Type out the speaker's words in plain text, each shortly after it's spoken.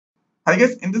I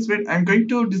guess in this video I'm going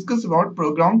to discuss about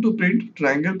program to print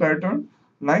triangle pattern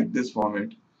like this format.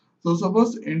 So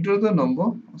suppose enter the number.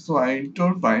 So I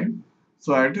enter 5.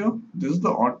 So I tell this is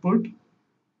the output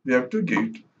we have to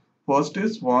get. First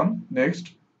is 1,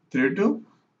 next 3, 2,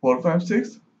 4, 5,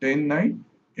 6, 10, 9,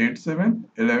 8, 7,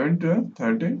 11, 12,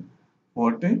 13,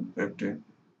 14, 15.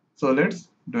 So let's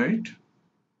do it.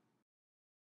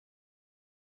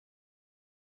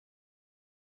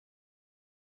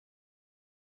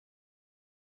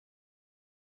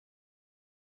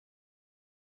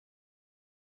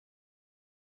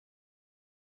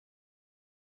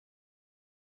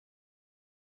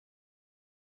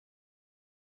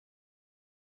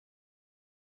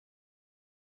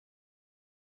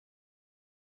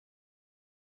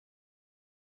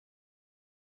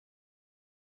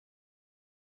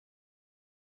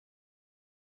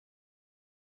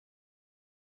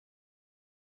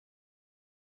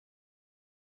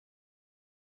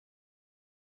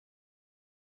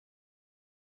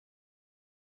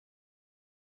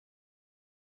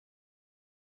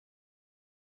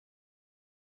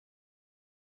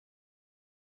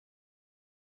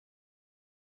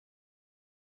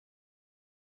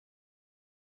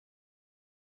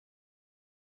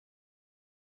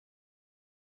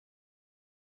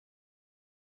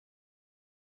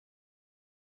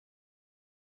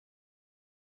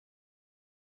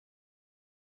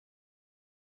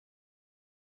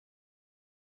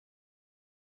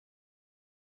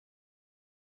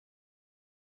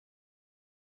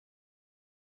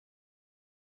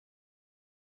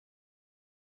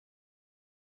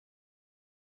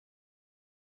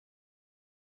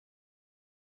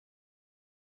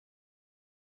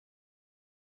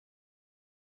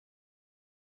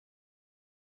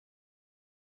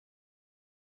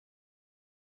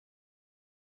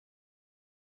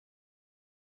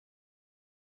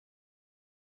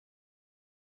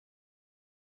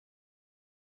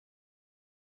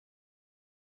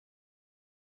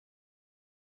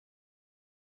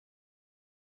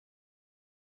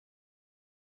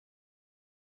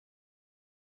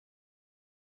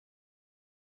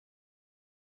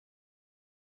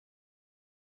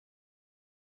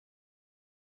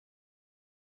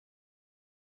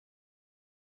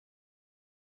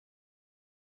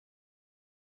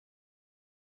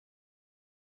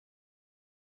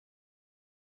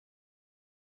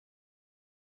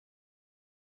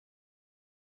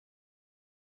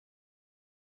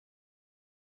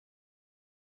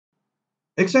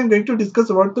 Next, I'm going to discuss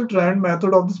about the try and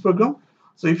method of this program.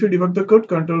 So if you debug the code,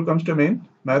 control comes to main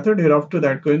method. Hereafter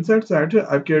that coincides that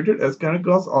I've created a scanner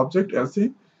class object SC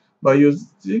by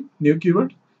using new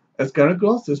keyword scanner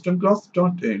class system class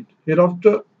dot end.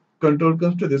 Hereafter control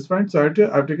comes to this point. So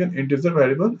I've taken integer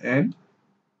variable n.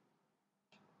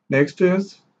 Next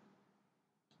is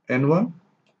n1.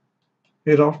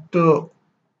 Hereafter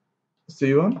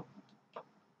c1.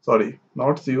 Sorry,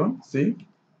 not c1, c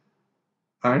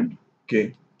and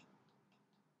k.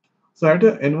 So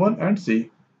n1 and c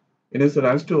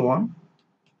initialize to 1.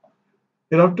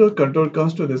 Hereafter, control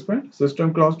comes to this point,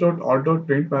 system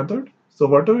class.out.print method. So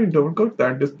whatever in double quote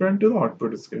that display into the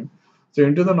output stream. So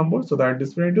into the number, so that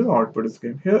display into the output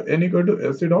stream. Here n equal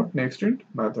to sc dot nextInt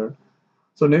method.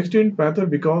 So nextInt method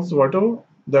because whatever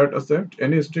that accept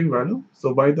any string value.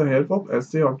 So by the help of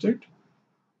sc object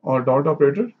or dot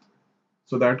operator,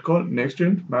 so that call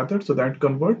nextInt method. So that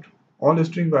convert all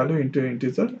string value into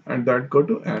integer and that go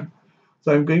to n.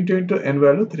 So I'm going to enter n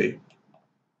value 3.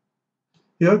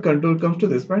 Here control comes to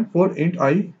this point for int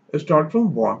I start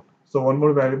from 1. So one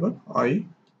more variable I.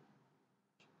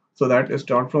 So that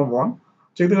start from 1.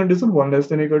 Check the condition 1 less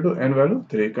than equal to n value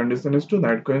 3. Condition is 2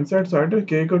 that coincides at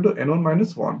k equal to n1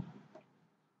 minus 1.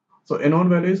 So n1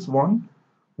 value is 1.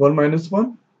 1 minus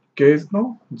 1. K is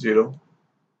now 0.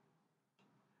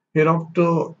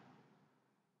 Hereafter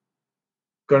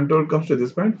control comes to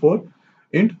this point for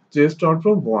int j start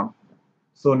from 1.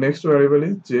 So next variable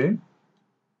is j.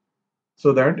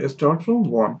 So that start from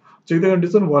 1. Check the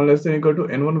condition 1 less than equal to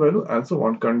n1 value also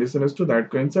 1. Condition is to that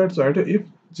coincides. So if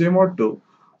j mod 2.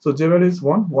 So j value is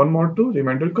 1, 1 mod 2,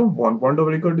 remainder come 1. 1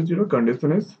 double equal to 0,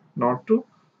 condition is not 2.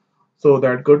 So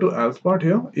that go to else part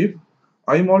here. If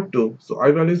I mod 2, so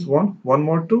I value is 1, 1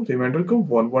 mod 2, remainder come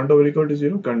 1. 1 double equal to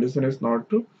 0, condition is not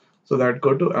 2. So that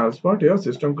go to else part here,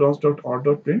 system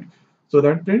cross.out.print. So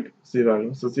that print c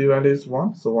value. So c value is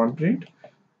 1, so 1 print.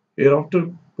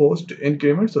 Hereafter post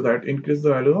increment, so that increase the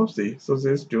value of c. So c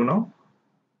is 2 now.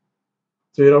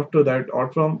 So hereafter that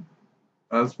out from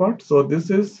as part. So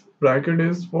this is bracket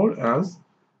is for as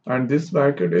and this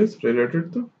bracket is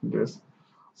related to this.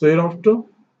 So hereafter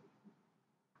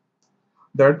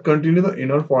That continue the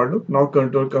inner for loop. Now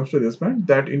control comes to this point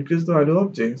that increase the value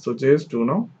of j. So j is 2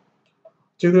 now.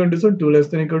 Check the condition 2 less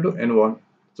than equal to n1.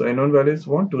 So n1 value is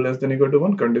 1, 2 less than equal to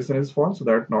 1. Condition is false, so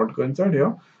that not coincide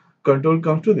here. Control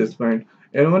comes to this point.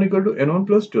 n1 equal to n1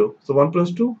 plus 2. So 1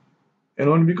 plus 2,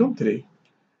 n1 become 3.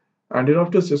 And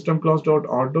hereafter system class dot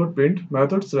out dot print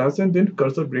method slash and then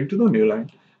cursor bring to the new line.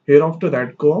 Hereafter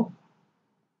that go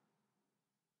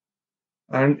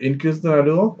and increase the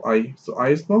value of I. So I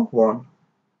is now 1,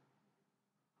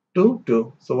 2,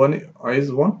 2. So 1 I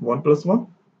is 1, 1 plus 1.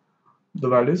 The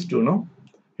value is 2 now.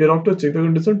 Hereafter check the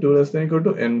condition 2 less than equal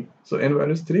to n. So n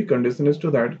value is 3. Condition is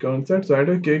to that concept. So I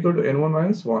have k equal to n1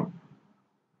 minus 1.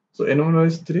 So n1 value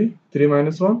is 3. 3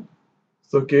 minus 1.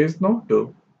 So k is now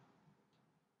 2.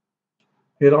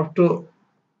 Hereafter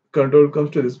control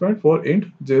comes to this point for int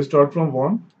j start from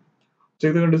 1.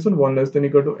 Check the condition 1 less than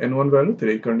equal to n1 value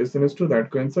 3. Condition is to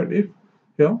that coincide if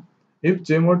here if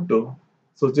j mod 2.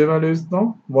 So j value is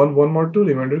now 1 1 mod 2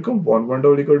 remainder come 1 1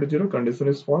 double equal to 0. Condition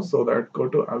is false, so that go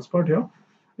to else part here.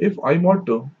 If I mod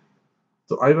 2,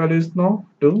 so I value is now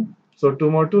 2. So 2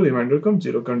 mod 2 remainder come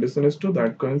 0. Condition is to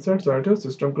that coincides. So at here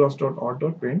system class dot out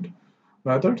dot print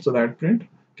method, so that print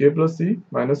k plus c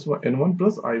minus n1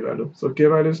 plus I value. So k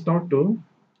value is now 2,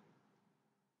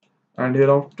 and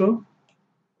hereafter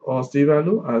c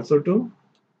value also 2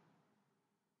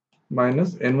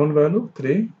 minus n1 value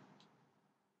 3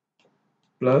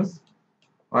 plus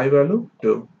I value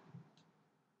 2.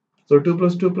 So 2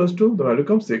 plus 2 plus 2, the value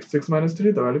comes 6. 6 minus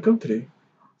 3, the value comes 3.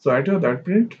 So at here that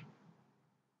print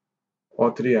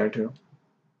or 3 at here.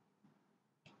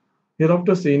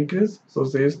 Hereafter c increase, so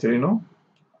c is 3 now.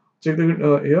 Check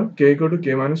the here k equal to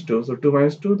k minus 2. So 2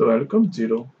 minus 2, the value comes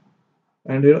 0.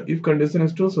 And here if condition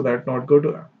is true, so that not go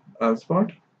to else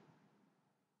part.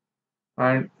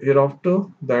 And hereafter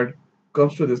that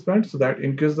comes to this point, so that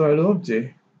increase the value of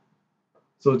j.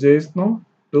 So j is now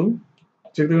 2.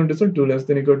 Check the condition 2 less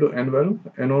than equal to n value,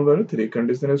 n1 value 3.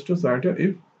 Condition is to set here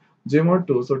if j mod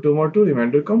 2, so 2 mod 2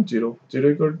 remainder comes 0.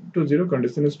 0 equal to 0,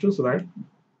 condition is true, so that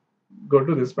go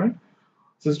to this point.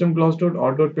 System class dot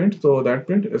out dot print, so that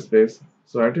print space.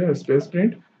 So at here space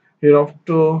print.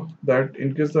 Hereafter that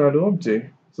increase the value of j.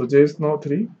 So j is now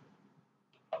 3.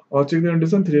 Or check the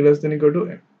condition 3 less than equal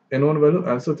to n1 value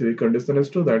also 3. Condition is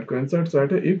true, that coincides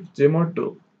at if j mod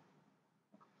 2.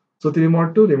 So 3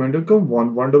 mod 2 remainder come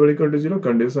 1. 1 double equal to 0.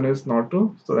 Condition is not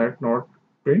true, so that not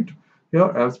print. Here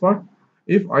as part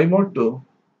if I mod 2.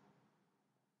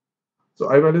 So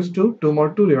I value is 2. 2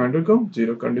 mod 2 remainder come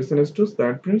 0. Condition is true, so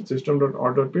that print system dot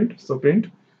out dot print. So print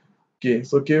k.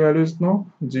 So k value is now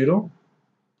 0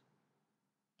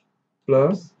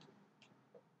 plus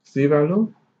c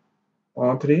value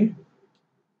or 3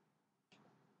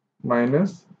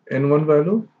 minus n1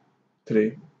 value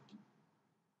 3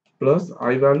 plus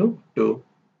I value 2.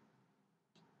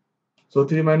 So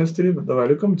 3 minus 3, the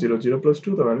value comes 0. 0 plus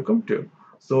 2, the value comes 2.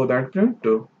 So that print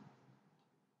 2.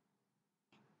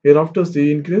 Hereafter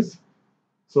c increase.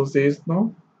 So c is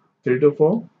now 3 to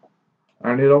 4.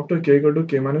 And hereafter k equal to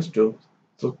k minus 2.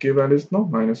 So k value is now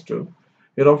minus 2.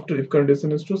 Hereafter if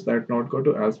condition is true, so that not go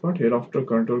to else part. Hereafter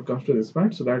control comes to this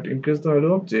point. So that increase the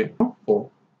value of j 4.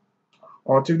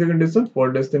 Or check the condition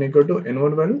 4 less than equal to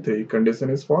n1 value 3.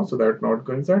 Condition is false, so that not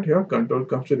coincide. Here control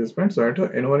comes to this point. So at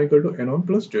n1 equal to n1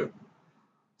 plus 2.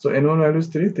 So n1 value is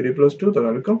 3. 3 plus 2, the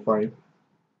value comes 5.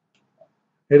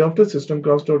 Hereafter system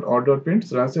class dot out dot print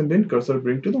slash and then cursor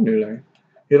bring to the new line.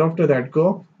 Hereafter that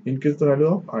go increase the value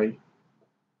of I.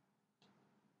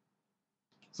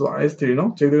 So I is 3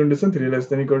 now. Check the condition 3 less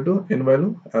than equal to n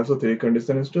value. Also 3.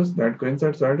 Condition is just that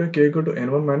coincides at k equal to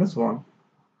n1 minus 1.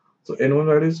 So n1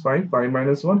 value is 5. 5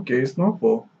 minus 1. K is now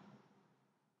 4.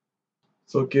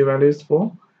 So k value is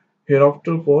 4.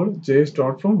 Hereafter for j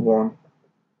start from 1.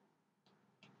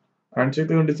 And check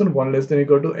the condition 1 less than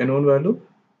equal to n1 value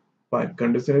 5.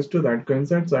 Condition is to that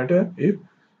coincides at if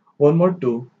 1 mod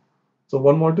 2. So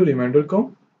 1 mod 2 remainder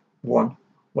come 1.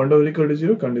 1 double equal to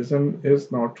 0. Condition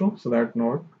is not true. So that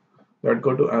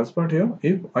go to as part here.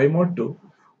 If I mod 2.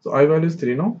 So I value is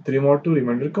 3 now. 3 mod 2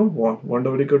 remainder come 1. 1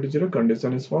 double equal to 0.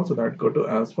 Condition is false. So that go to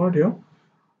as part here.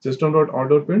 System dot out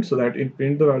dot print, so that it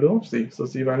print the value of c. So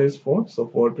c value is 4. So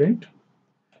 4 print.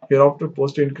 Hereafter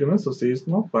post increment. So c is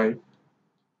now 5.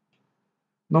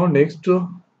 Now next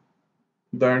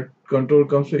that control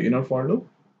comes to inner for loop.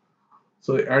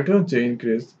 So at a j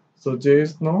increase. So j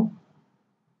is now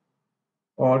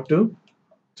or 2.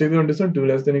 Check the condition 2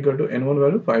 less than equal to n1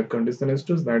 value 5. Condition is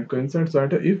to that coincides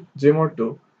at if j mod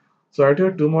 2. So at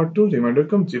here 2 mod 2 remainder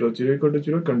comes 0. 0 equal to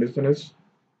 0. Condition is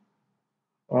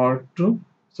or true.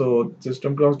 So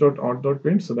system class dot out dot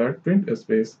print, so that print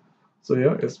space. So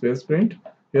here space print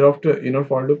Hereafter inner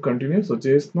for loop continues, so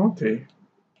j is now 3.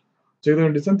 Check the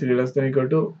condition 3 less than equal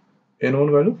to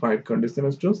n1 value 5. Condition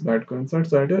is true, so that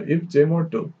coincides either if j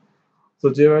mod 2.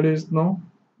 So j value is now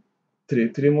 3.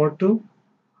 3 mod 2.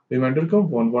 Remainder come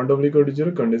 1. 1 double equal to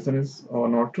 0. Condition is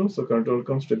not true, so control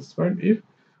comes satisfied if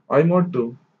I mod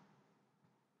 2.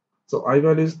 So I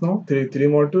value is now 3. 3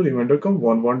 mod 2. Remainder come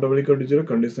 1. 1 double equal to 0.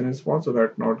 Condition is false, so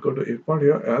that not go to if part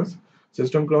here as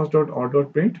system class dot out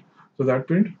dot print. So that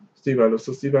print c value.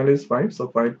 So c value is 5. So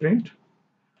 5 print.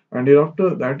 And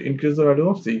hereafter that increase the value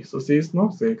of c. So c is now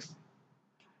 6.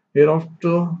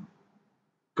 Hereafter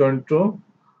control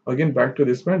again back to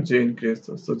this point j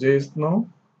increases. So j is now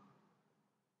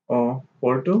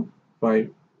 4 to 5.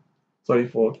 Sorry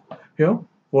 4. Here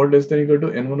 4 less than equal to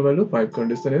n1 value 5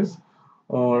 condition is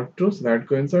true. So that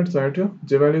coincides right here.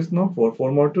 J value is now 4.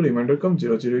 4 mod 2 remainder comes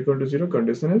 0. 0 equal to 0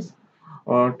 condition is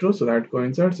true. So that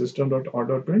coincides system dot out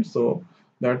dot print. So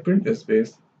that print is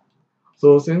space.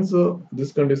 So since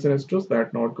this condition is true, so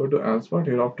that not go to else part.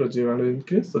 Hereafter j value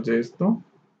increase. So j is now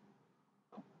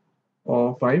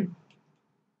 5.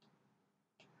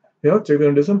 Here check the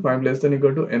condition 5 less than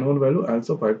equal to n1 value,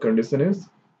 also 5 condition is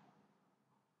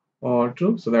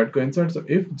true. So that coincides. So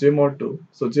if j mod 2,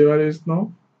 so j value is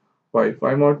now 5.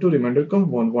 5 mod 2 remainder come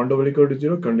 1. 1 double equal to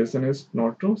 0 condition is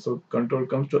not true. So control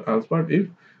comes to else part if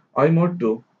I mod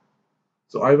 2.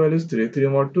 So I value is 3. 3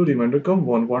 mod 2 remainder come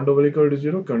 1. 1 double equal to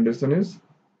 0 condition is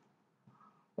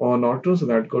not true. So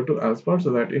that go to else part.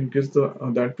 So that increase the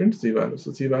that print c value.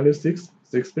 So c value is 6.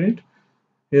 6 print.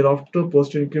 Hereafter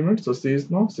post increment. So c is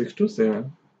now 6 to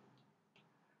 7.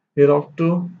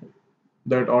 Hereafter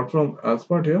that out from else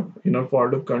part here inner for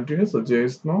loop continues. So j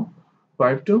is now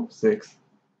 5 to 6.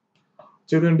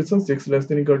 Check the condition 6 less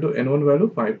than equal to n1 value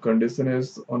 5 condition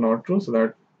is not true. So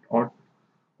that out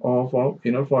for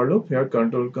inner for loop here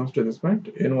control comes to this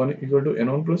point n1 equal to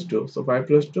n1 plus 2. So 5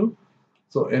 plus 2.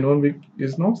 So n1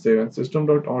 is now 7. System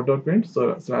dot out dot print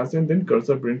so slash n then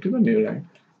cursor print to the new line.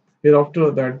 Hereafter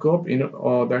that go up in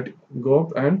that go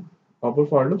up and upper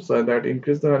for loop so that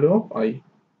increase the value of I.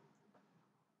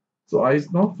 So I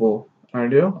is now 4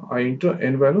 and here I enter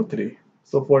n value 3.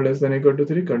 So 4 less than equal to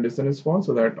 3 condition is false,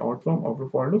 so that out from upper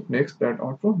for loop. Next that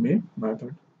out from main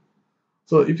method.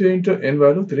 So if you enter n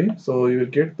value 3, so you will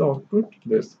get the output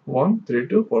this 1, 3,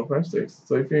 2, 4, 5, 6.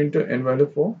 So if you enter n value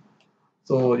 4,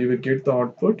 so you will get the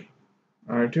output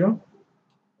at here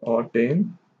or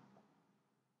 10.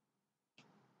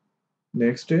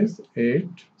 Next is 8,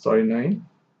 sorry 9.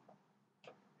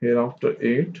 Hereafter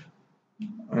 8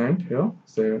 and here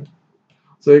 7.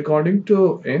 So according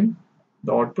to n,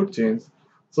 the output changes.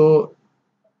 So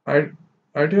at,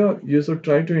 at here you should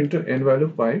try to enter n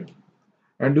value 5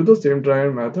 and do the same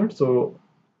trial method. So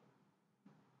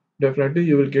definitely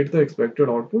you will get the expected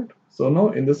output. So now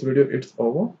in this video it's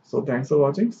over. So thanks for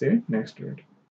watching. See you next video.